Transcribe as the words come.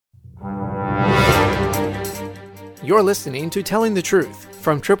You're listening to Telling the Truth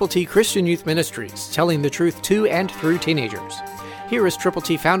from Triple T Christian Youth Ministries, telling the truth to and through teenagers. Here is Triple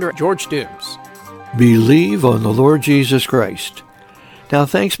T founder George Dooms. Believe on the Lord Jesus Christ. Now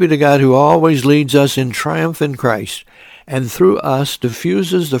thanks be to God who always leads us in triumph in Christ, and through us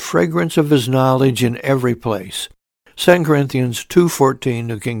diffuses the fragrance of his knowledge in every place. 2 Corinthians 2:14,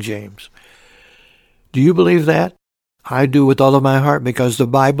 New King James. Do you believe that? I do with all of my heart, because the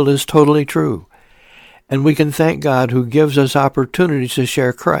Bible is totally true. And we can thank God who gives us opportunities to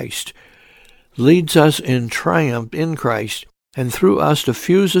share Christ, leads us in triumph in Christ, and through us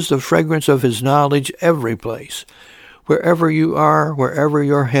diffuses the fragrance of his knowledge every place. Wherever you are, wherever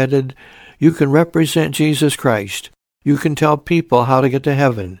you're headed, you can represent Jesus Christ. You can tell people how to get to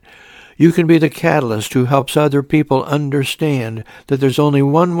heaven. You can be the catalyst who helps other people understand that there's only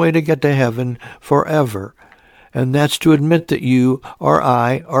one way to get to heaven forever, and that's to admit that you, or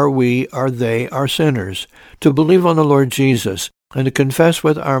I, or we, or they are sinners, to believe on the Lord Jesus, and to confess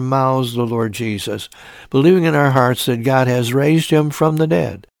with our mouths the Lord Jesus, believing in our hearts that God has raised him from the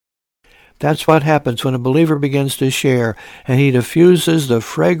dead. That's what happens when a believer begins to share, and he diffuses the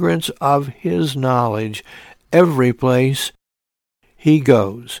fragrance of his knowledge every place he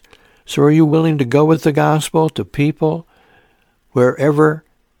goes. So are you willing to go with the gospel to people, wherever,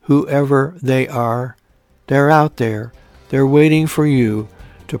 whoever they are? They're out there. They're waiting for you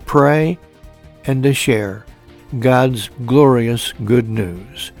to pray and to share God's glorious good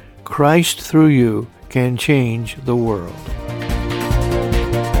news. Christ through you can change the world.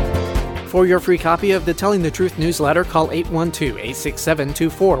 For your free copy of the Telling the Truth newsletter, call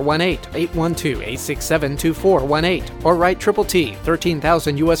 812-867-2418, 812-867-2418, or write Triple T,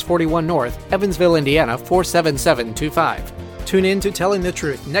 13,000 U.S. 41 North, Evansville, Indiana, 47725. Tune in to Telling the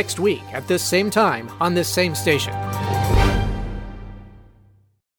Truth next week at this same time on this same station.